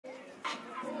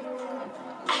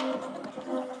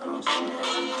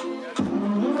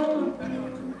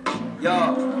Yo,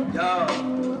 yo.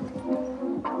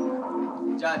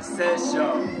 Judge says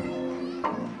show.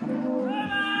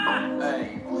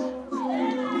 Hey.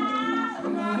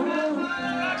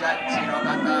 Judgeの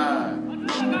方。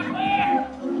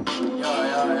Yo,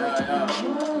 yo, yo, yo.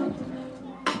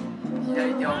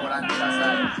 左手をご覧くださ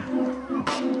い。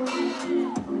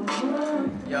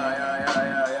Yo, yo, yo,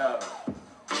 yo, yo.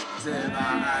 ズーマ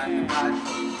ー&パッ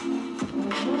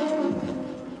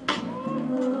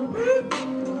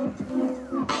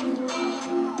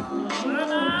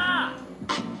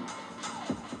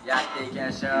やっていき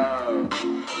ましょう。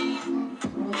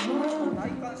大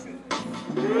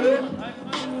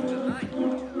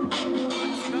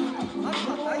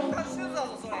観衆だぞ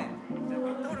それ。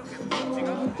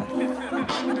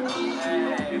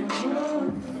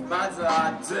まず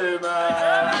はズーム。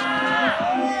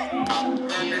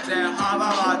And then how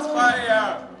about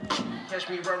fire? Catch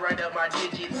me run right up my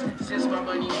digits. Since my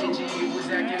money midget, you was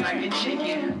acting like a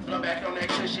chicken. Blow back on that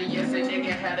cushion, yes, a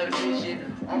nigga had a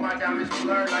vision. All my diamonds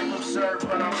blur like absurd,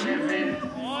 but I'm living.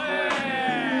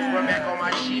 Run back on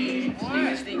my shit.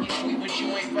 Niggas think it's sweet, but you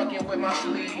ain't fucking with my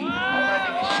sleeve. All my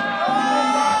niggas shit,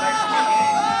 I'm wild like chicken.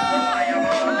 I am a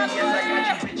mother, yes, I got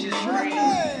you bitches free.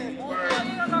 Word,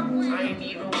 I ain't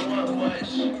even want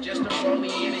much. Just a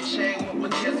rollie in a chain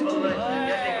with Casval.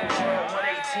 That nigga wrong,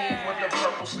 118 with the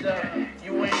purple stuff.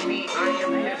 You ain't me, I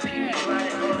am him, keep me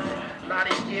riding on. Not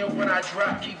a year when I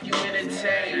drop, keep you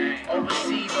entertained.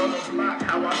 Overseas on the block,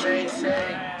 how I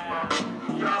maintain.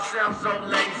 Y'all sound so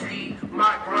lazy.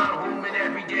 My grind booming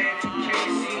every day if you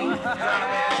can't see. Dumb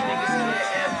ass niggas can't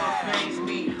ever face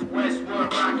me.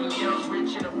 Westwood, Rocky, young,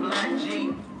 rich in a black G.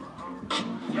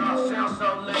 Y'all sound so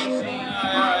lazy.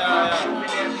 My grind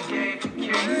booming every day if you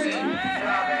can't see.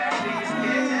 Dumb ass niggas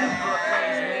can't ever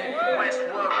face me.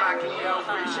 Westwood, Rocky, young,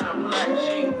 rich in a black G.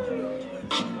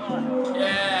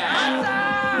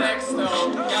 Yeah. Next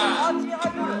up, God.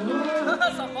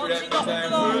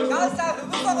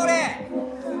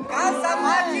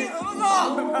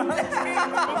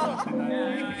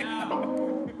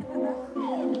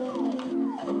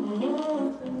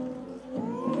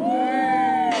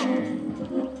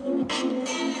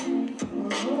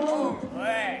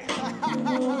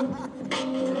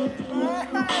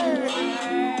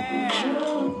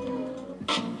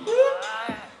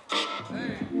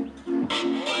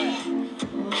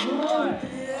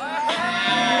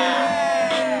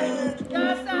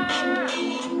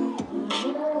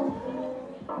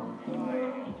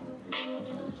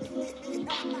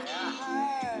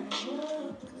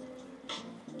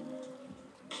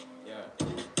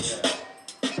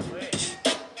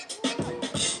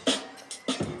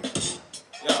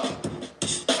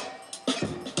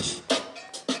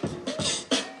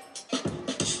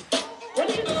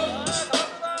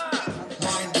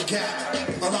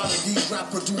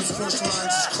 Produce first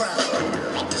lines is crap.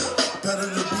 Better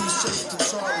to be safe than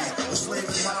sorry. A slave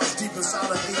in miles deep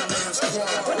inside a 8-man squad.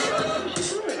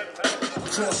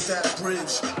 Cross that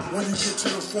bridge when you get to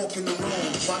the fork in the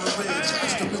road. By the ridge,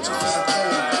 ask the bitches for the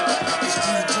code. It's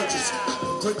 3 churches,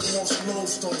 break them off slow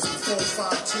stones and 4 or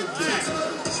 5 tidbits.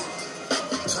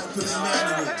 Type it in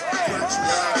manual.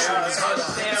 Gradual action is hot.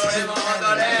 Hit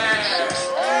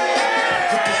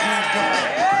the green bar.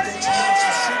 Don't you want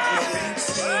some shit when you ain't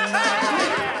seen that?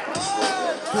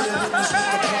 Put a witness with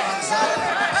the blinds out.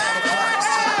 The blinds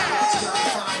out. It's gotta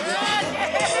find out.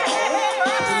 It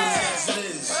is as it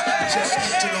is. Just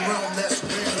into the realm that's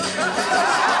real.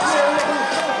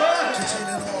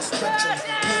 Containing all spectrum.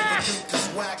 Pain to think is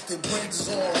whacked and brains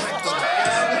is all rectum.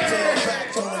 Fair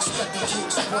back, don't expect it to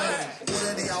explain. With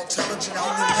any intelligent, I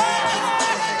only need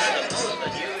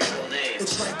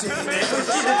it's right there in the face.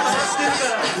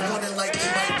 You're running like you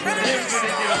might win it.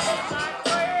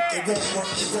 It won't work,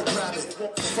 you go grab it. For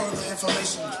further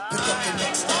information, pick up the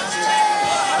next time.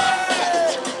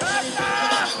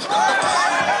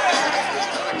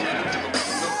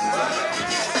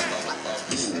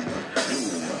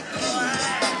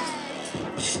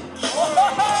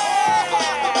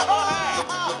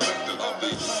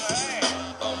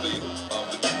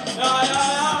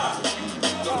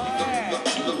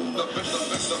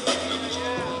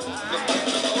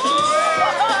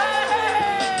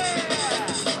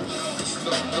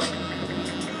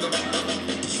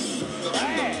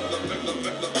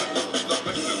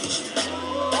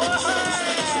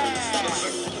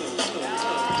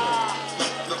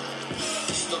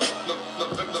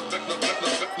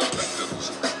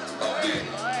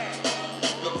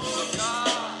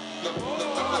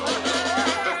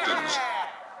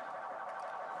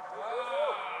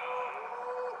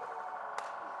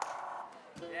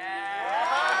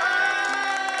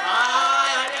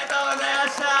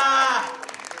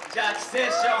 ジャッジセッ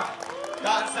ション、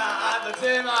ダンサー&ズ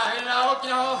ーマー、みんな大き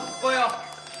な声を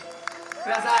く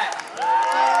ださい。